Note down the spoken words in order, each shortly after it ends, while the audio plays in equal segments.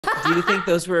Do you think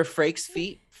those were Frakes'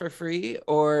 feet for free,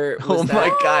 or was Oh my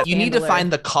God. You need to Handler.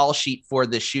 find the call sheet for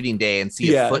this shooting day and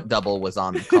see Yeah. if foot double was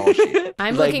on the call sheet.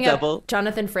 I'm Like looking double? up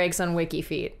Jonathan Frakes on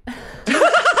WikiFeet.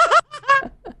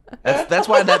 That's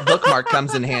why that bookmark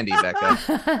comes in handy,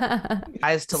 Becca.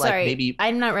 Guys to like Sorry, maybe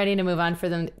I'm not ready to move on for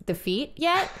the feet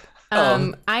yet.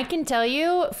 Oh. I can tell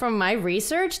you from my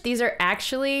research, these are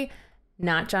actually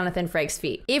not Jonathan Frakes'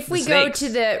 feet. If we go snakes, to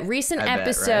the recent I bet,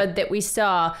 episode right? that we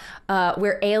saw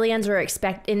where aliens were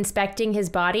inspecting his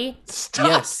body,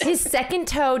 Yes. his second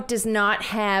toe does not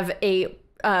have a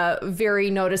very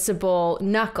noticeable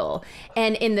knuckle.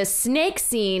 And in the snake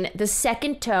scene, the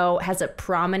second toe has a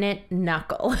prominent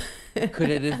knuckle. Could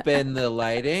it have been the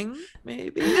lighting?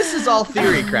 Maybe. this is all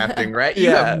theory crafting, right? You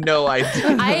Yeah. have no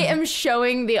idea. I am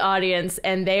showing the audience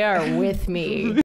and they are with me.